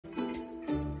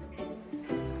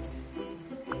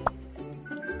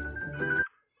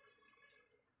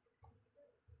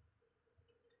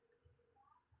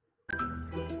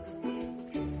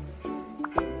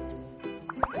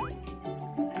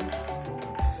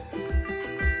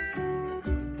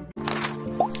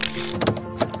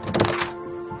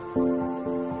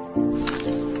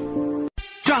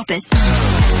Drop it.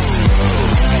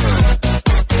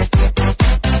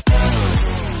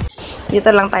 Dito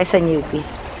lang tayo sa newbie.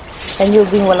 Sa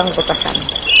newbie walang butasan.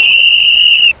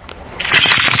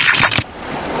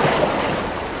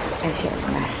 Ay, siya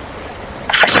na.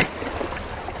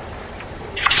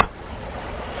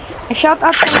 Shout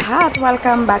out sa lahat.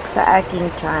 Welcome back sa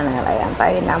aking channel. Ayan,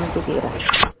 tayo na matitira.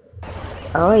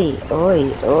 Oy,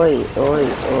 oy, oy, oy,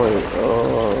 oy,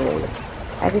 oy.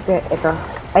 Ay, ito.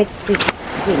 Ay, queen.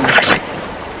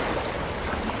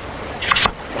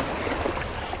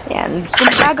 Yan. Kung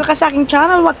bago ka sa aking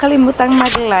channel, huwag kalimutang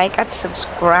mag-like at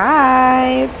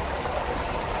subscribe.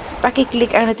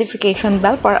 Paki-click ang notification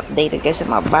bell para updated kayo sa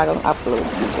mga bagong upload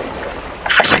videos.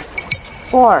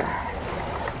 4.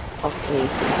 Okay,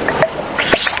 sige.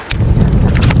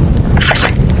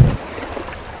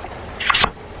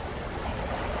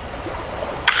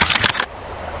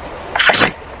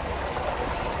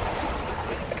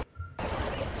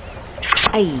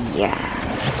 Ayan.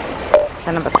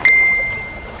 Sana ba ito?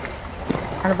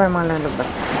 Ano ba yung mga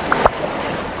lalabas na?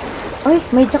 Uy,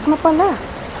 may jack na pala.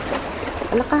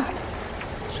 Wala ka.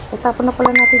 Tatapon na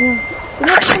pala natin yung...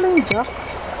 Tinapon pala yung jack.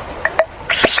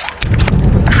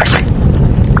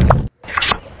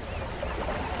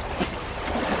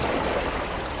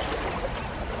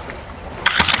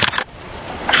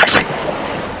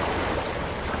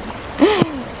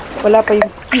 Wala pa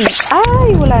yung king.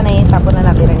 Ay, wala na yun. Tapon na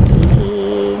natin ang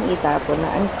king. Itapon na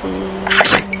ang king.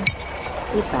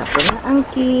 Itapon na ang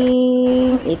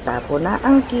king. Itapon na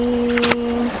ang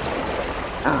king.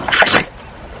 Ah.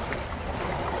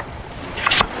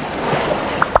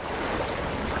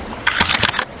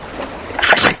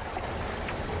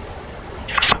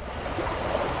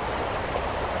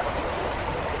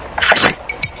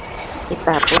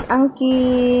 Itapon ang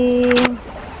king.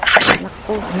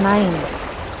 Naku, 9.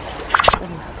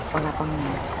 Wala pang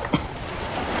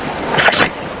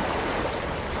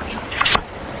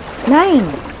 9.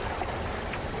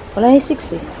 Wala yung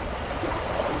 6 eh.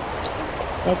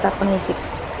 Kaya tapon na yung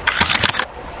 6.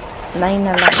 9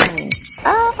 na lang.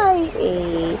 Ay,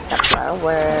 8. The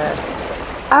flower.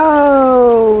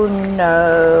 Oh, no.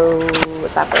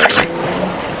 Tapon.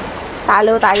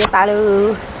 Talo tayo, talo.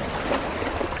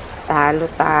 Talo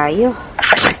tayo.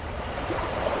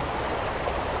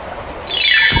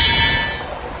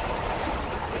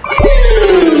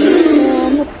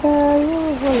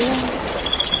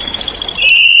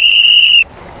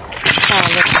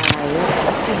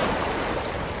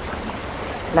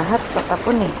 Lahat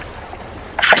patapon eh.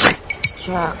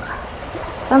 Jack.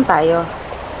 Saan tayo?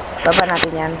 Baba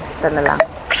natin yan. Ito na lang.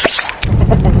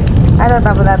 Ano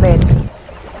tapon natin?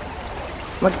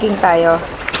 Mag-king tayo.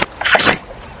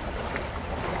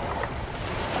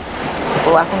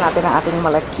 Buwasan natin ang ating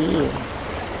malaki.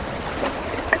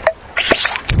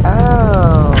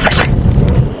 Oh.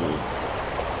 Straight.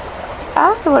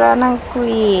 Ah, wala ng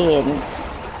queen.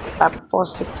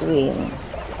 Tapos si queen.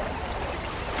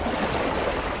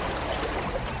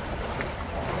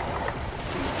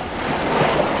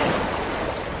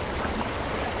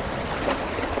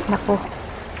 Naku,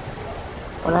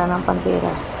 wala nang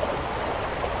pantira.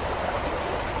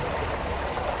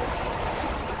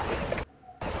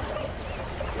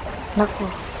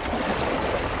 Naku,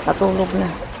 natulog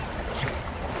na.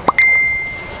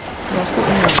 Lusog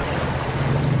na.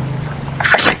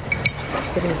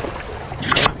 3.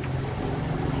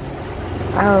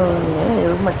 Oh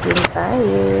no, mag-king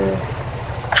tayo.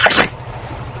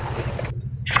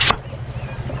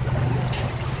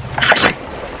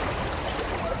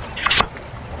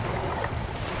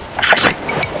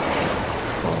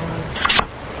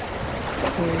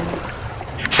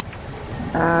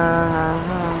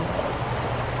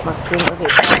 Mag-king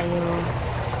ulit tayo.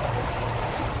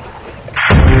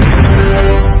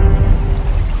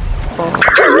 Oh.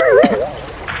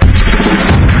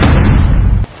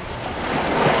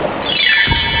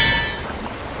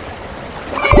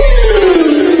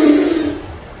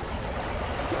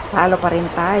 Talo pa rin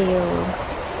tayo.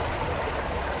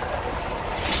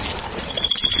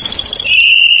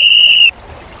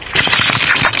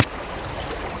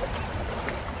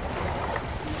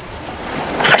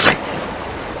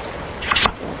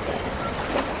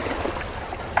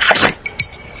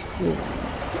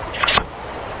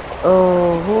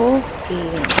 Oh,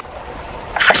 okay.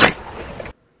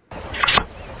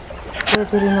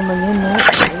 Pwede rin naman yun, no?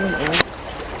 Ayun, eh.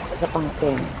 Sa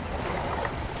pang-10.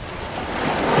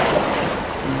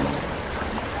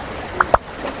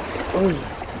 Uy,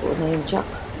 buo na yung jack.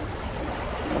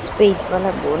 Spade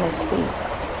pala, buo na spade.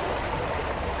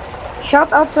 Shout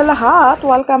out sa lahat!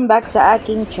 Welcome back sa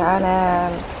aking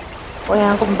channel.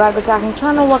 Ayan, kung bago sa aking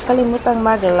channel, huwag kalimutang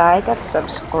mag-like at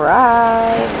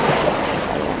subscribe.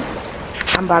 Ayan.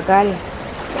 Ang bagal.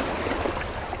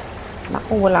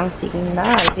 Naku, walang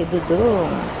signal. Si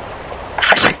Dudong.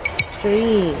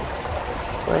 3.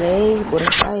 Pwede,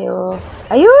 bunot tayo.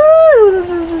 Ayun!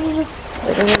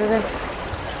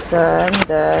 Dun.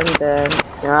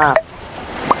 Drop.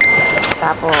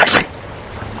 Tapos.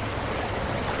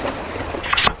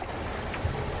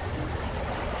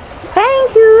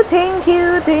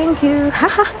 Thank you.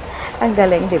 Haha. Ang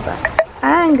galing, di ba?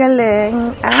 Ang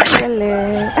galing. Ay,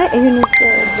 ayun yung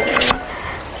sabi.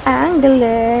 Ang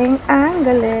galing. 1,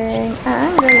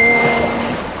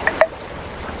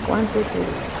 2,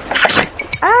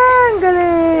 3. Ang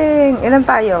galing. Ilan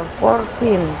tayo?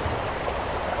 14.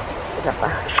 Isa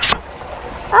pa.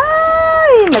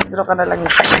 Ay, nag-draw ka na lang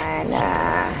sana.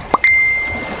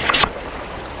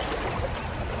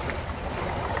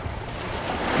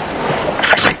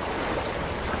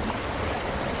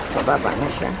 Mababa na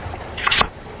siya.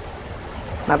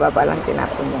 Mababa lang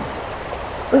tinapon niya.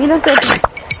 Uy, ilan 7?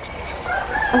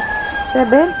 Ay,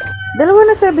 7? Dalawa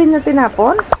na 7 na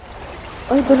tinapon?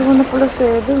 Ay, dalawa na pala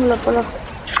 7. Wala pala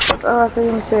pag-asa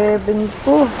yung 7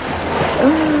 ko.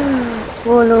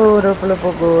 Wala na pala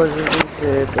pag-asa yung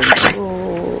 7 ko.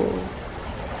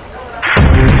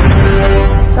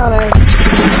 Challenge.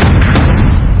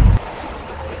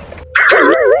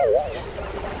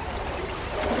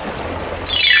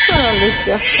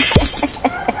 Siya.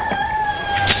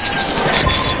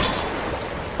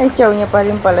 Ay, chow niya pa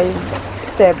rin pala yung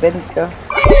 7 ko.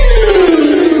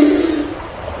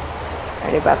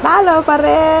 Ay, diba? Talo pa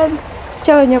rin.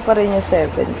 Chow niya pa rin yung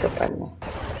 7 ko pala.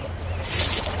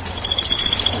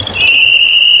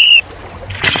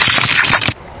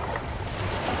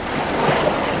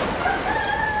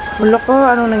 Wala ko,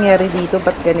 anong nangyari dito?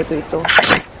 Ba't ganito ito?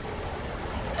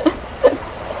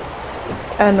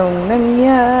 Anong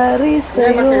nangyari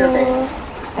sa'yo?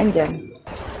 Andyan.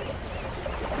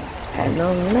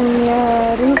 Anong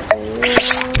nangyari sa'yo?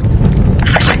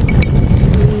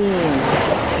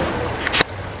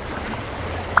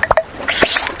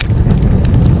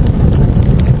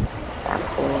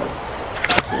 Tapos,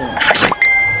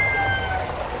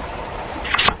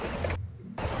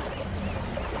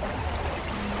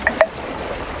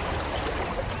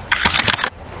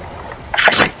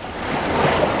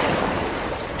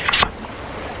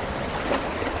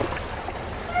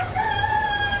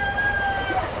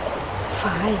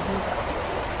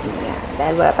 yan.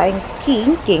 Dahil wala tayong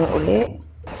king uli.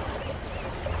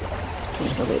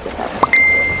 King uli ito tapos.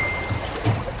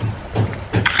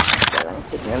 Walang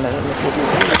signal na naman si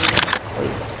Dito.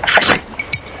 Uy.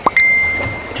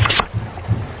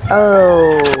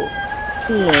 Oh.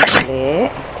 King uli.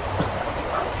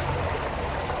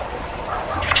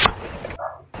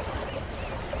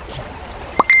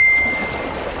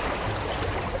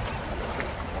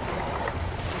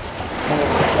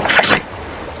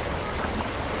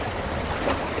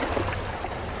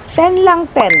 Ten lang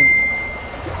 10.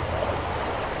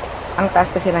 Ang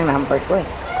taas kasi ng number ko eh.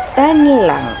 10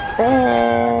 lang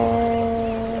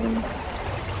 10.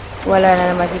 Wala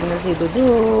na naman signal si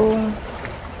Dudong.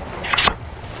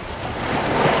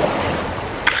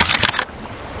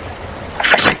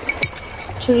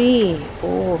 Three.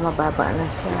 Oh, mababa na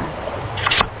siya.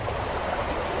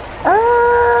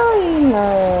 I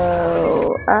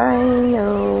know.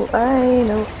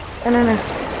 Ano na?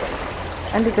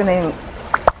 Andito na yung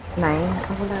 9.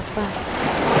 Oh, wala pa.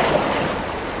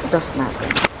 Dos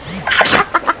natin.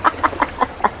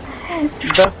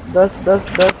 dos.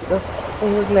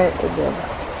 Ay, wala ito dyan.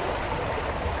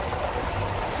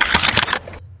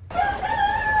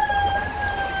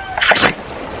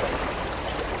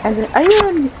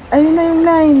 Ayun na yung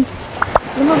 9.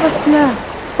 Lumabas na.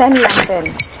 10 lang,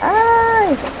 10.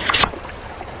 Ay!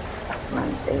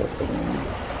 Manteting.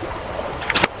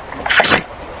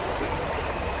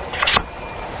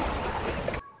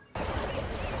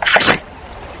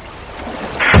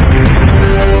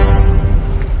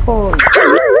 Hold.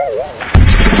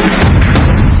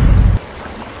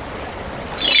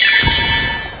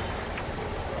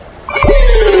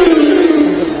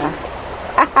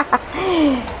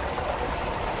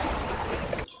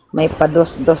 May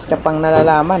pados-dos ka pang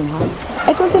nalalaman, ha?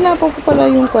 Ay, kung tinapon ko pala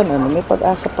yung ano, may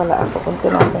pag-asa pala ako kung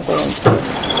tinapon ko yung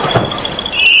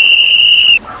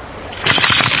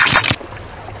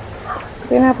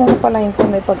tinapon ko pala yung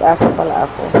may pag-asa pala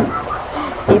ako.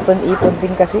 Ipon-ipon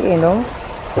din kasi, no?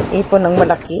 Ipon ng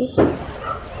malaki.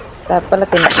 Dapat pala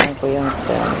tinapon ko yung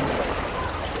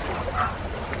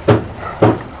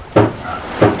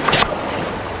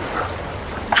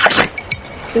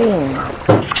Queen.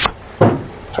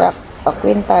 Check. O,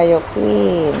 queen tayo,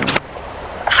 queen.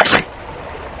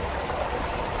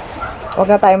 Huwag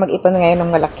na tayo mag-ipon ngayon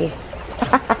ng malaki.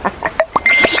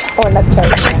 O,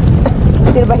 na-charge na.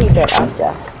 Sino ba hitter? Ah, siya.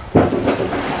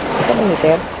 Siya ba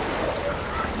hitter?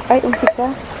 Ay, umpisa.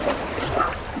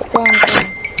 Ba't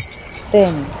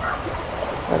 10.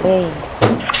 Walay.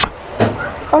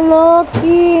 Hello,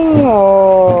 king.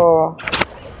 Oh.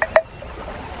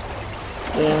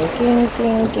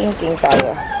 King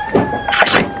tayo.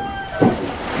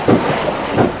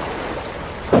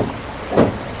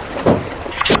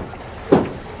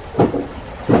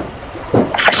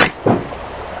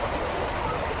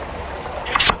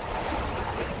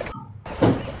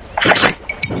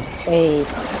 Eight.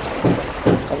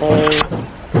 Okay.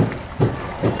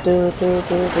 Two.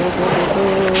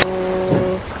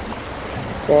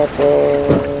 7.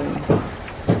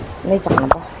 May jack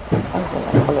na ba? Ano ba?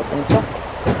 Nakalutong jack.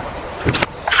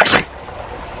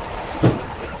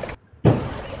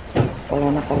 Wala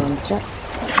na palang jack.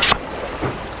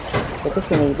 Ito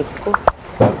sinilip ko.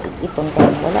 Ipon ka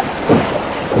lang wala.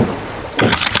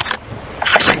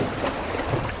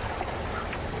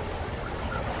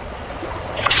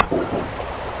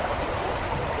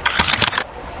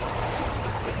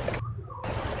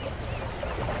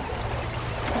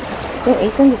 Yung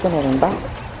 8, nandito na rin ba?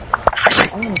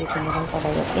 Ay, nandito na rin pala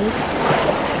yung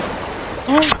 8.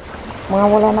 Ay, mga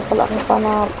wala na pala akong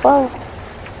panapaw.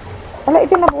 Wala,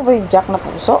 itin na po ba yung jack na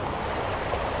puso?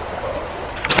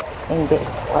 Hindi.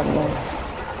 Ano?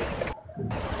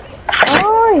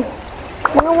 Ay!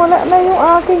 Mga wala na yung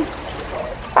aking.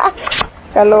 Ha!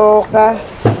 Kaloka.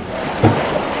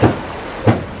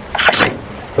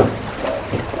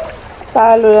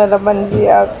 Talo na naman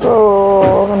siya ako.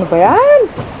 Ano ba yan?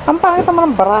 Ang pangit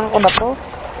naman ng baraha ko na to.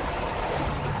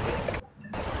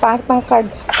 Pangit ng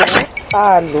cards ko.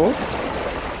 Talo.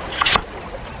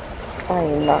 Ay,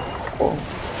 nako.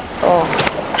 Oh.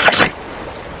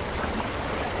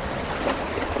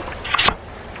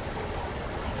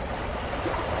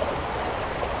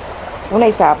 Una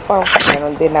isapaw.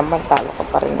 Ganon din naman. Talo ko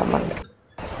pa rin naman.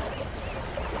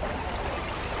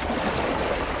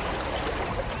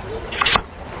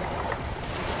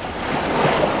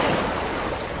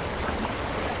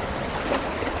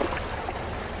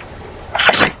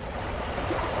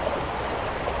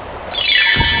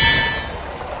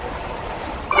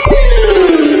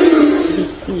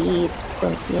 Defeat.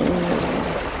 Continue.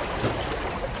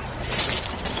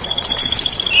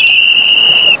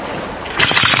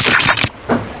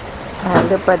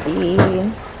 Halo pa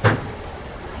din.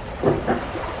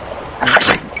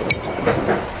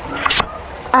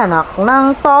 Anak ng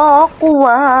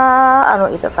tokwa. Ano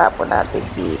itatapon natin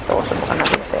dito? Subukan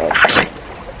natin set.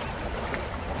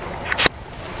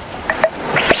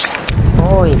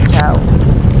 Hoy, ciao.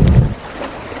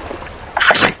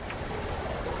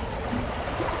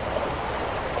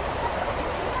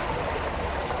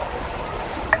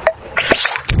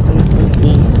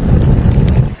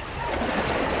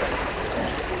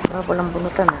 Walang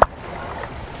bunutan ah.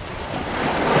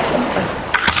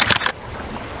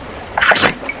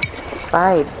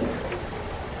 Five.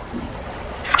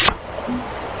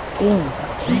 King.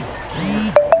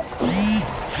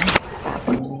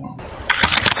 Tapon mo yan.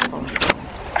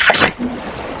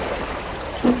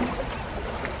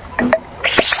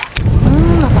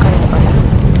 Napakalit pala.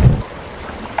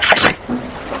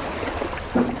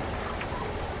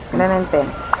 Ilan ng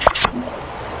 10?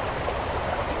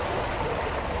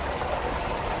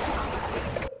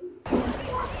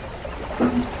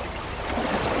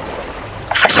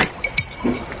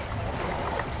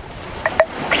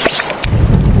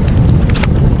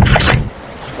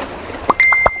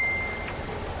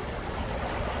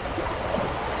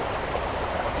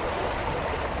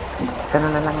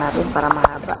 Ganun na lang natin para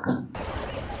mahaba.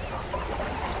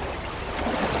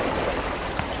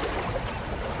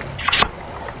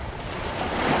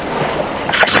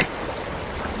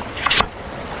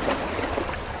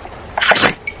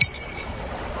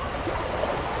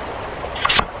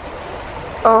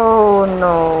 Oh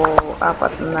no,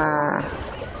 4 na.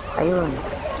 Ayun.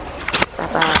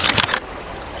 Sarap.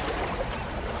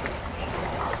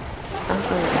 Ano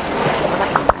yun? Wala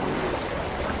kang kain.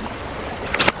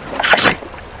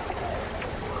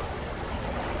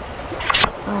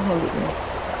 Hindi na.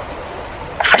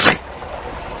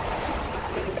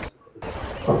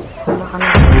 Wala ka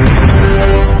na.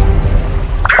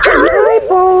 Hi,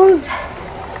 bold!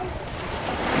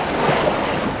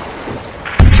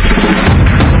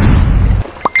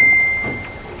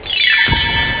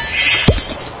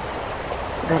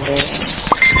 Galing.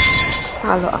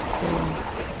 Talo ako.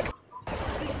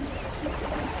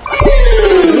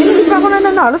 Hindi pa ako na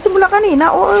nanalo simula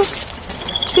kanina. Oo.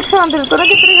 600 ko,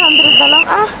 naging 300 na lang.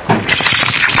 Ah!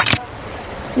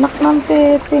 Nak ng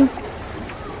tete.